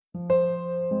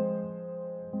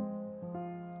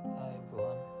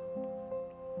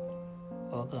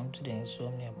Welcome to the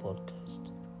Insomnia Podcast.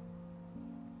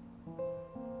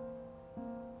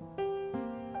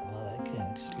 Well, I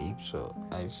can't sleep, so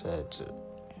I decided to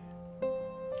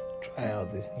try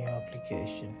out this new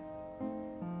application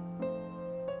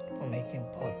for making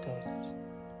podcasts.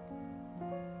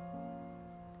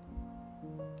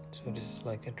 So this is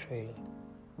like a trailer.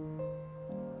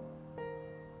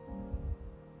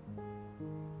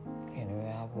 Anyway,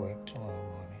 I have work tomorrow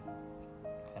morning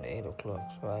at 8 o'clock,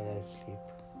 so I gotta sleep.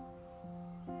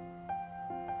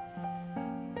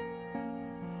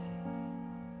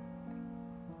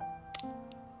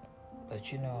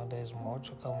 But there's more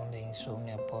to come on the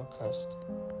Insomnia Podcast.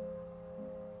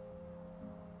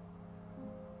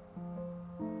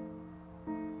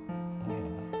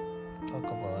 Talk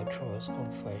about truest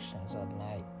confessions at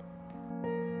night.